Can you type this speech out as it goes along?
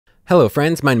Hello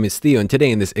friends, my name is Theo, and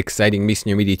today in this exciting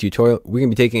Media Media tutorial, we're going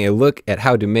to be taking a look at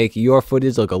how to make your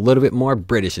footage look a little bit more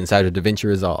British inside of Davinci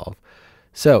Resolve.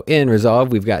 So in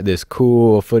Resolve, we've got this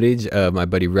cool footage of my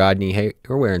buddy Rodney here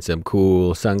wearing some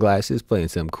cool sunglasses, playing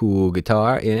some cool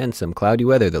guitar in some cloudy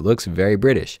weather that looks very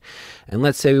British. And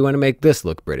let's say we want to make this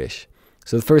look British.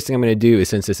 So the first thing I'm going to do is,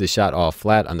 since this is shot all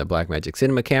flat on the Blackmagic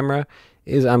Cinema camera,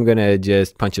 is I'm going to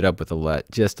just punch it up with a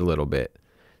LUT just a little bit.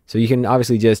 So you can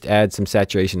obviously just add some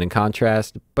saturation and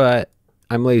contrast, but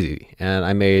I'm lazy and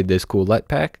I made this cool LUT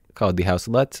pack called the House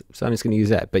LUTs, so I'm just going to use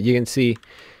that. But you can see,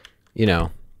 you can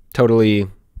totally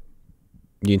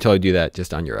do that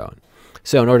just on your own.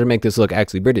 So in order to make this look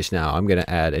actually British now, I'm going to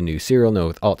add a new serial node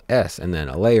with Alt-S and then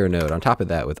a layer node on top of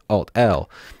that with Alt-L.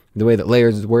 The way that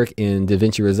layers work in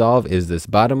Davinci Resolve is this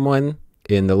bottom one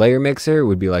in the layer mixer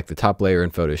would be like the top layer in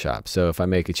Photoshop. So if I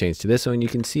make a change to this one, you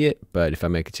can see it, but if I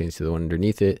make a change to the one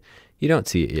underneath it, you don't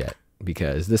see it yet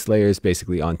because this layer is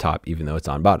basically on top even though it's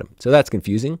on bottom. So that's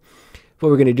confusing. What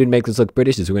we're going to do to make this look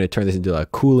British is we're going to turn this into a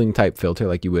cooling type filter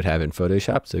like you would have in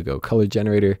Photoshop. So go color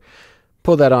generator,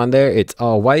 pull that on there. It's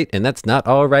all white, and that's not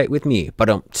all right with me. But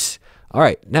all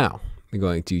right, now we're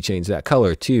going to change that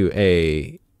color to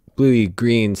a bluey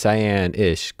green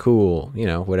cyan-ish, cool,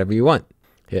 whatever you want.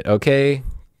 Hit OK,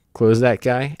 close that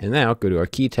guy, and now go to our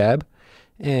key tab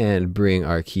and bring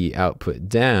our key output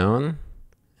down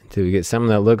until we get something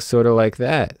that looks sort of like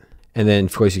that. And then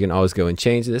of course you can always go and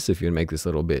change this. If you're gonna make this a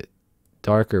little bit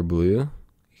darker blue,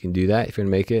 you can do that. If you're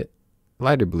gonna make it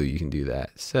lighter blue, you can do that.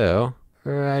 So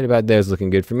right about there is looking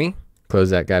good for me.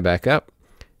 Close that guy back up.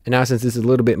 And now since this is a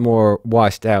little bit more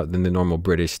washed out than the normal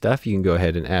British stuff, you can go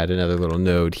ahead and add another little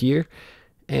node here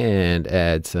and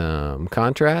add some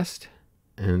contrast.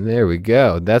 And there we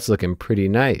go. That's looking pretty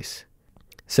nice.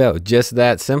 So just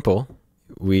that simple.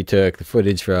 We took the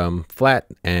footage from flat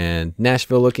and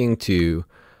Nashville looking to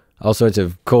all sorts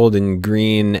of cold and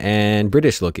green and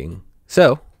British looking.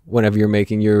 So whenever you're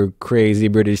making your crazy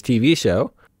British TV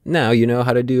show, now you know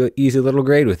how to do an easy little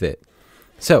grade with it.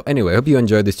 So anyway, I hope you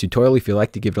enjoyed this tutorial. If you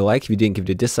liked it, give it a like. If you didn't, give it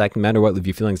a dislike. No matter what, leave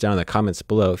your feelings down in the comments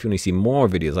below. If you want to see more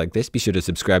videos like this, be sure to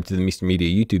subscribe to the Mr. Media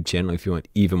YouTube channel. If you want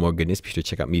even more goodness, be sure to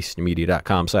check out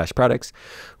MrMedia.com/products,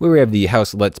 where we have the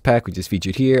House LUTs pack, which is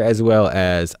featured here, as well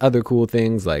as other cool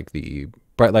things like the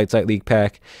Bright Light Sight Leak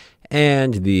pack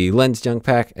and the Lens Junk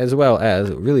pack, as well as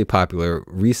really popular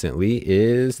recently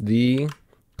is the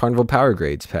Carnival Power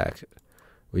Grades pack,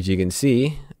 which you can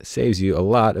see saves you a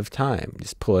lot of time.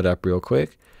 Just pull it up real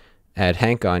quick, add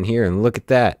Hank on here, and look at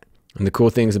that. And the cool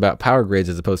things about power grades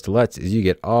as opposed to LUTs is you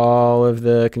get all of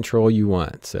the control you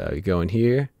want. So you go in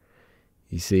here,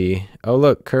 you see, oh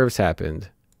look, curves happened.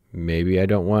 Maybe I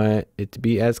don't want it to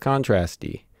be as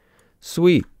contrasty.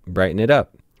 Sweet, brighten it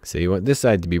up. So you want this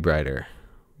side to be brighter.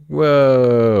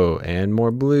 Whoa, and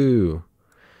more blue.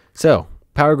 So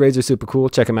power grades are super cool.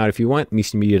 Check them out if you want.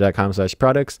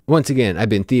 MrMedia.com/products. Once again, I've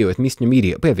been Theo with Mr.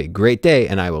 Media. Have a great day,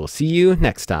 and I will see you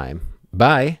next time.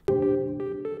 Bye.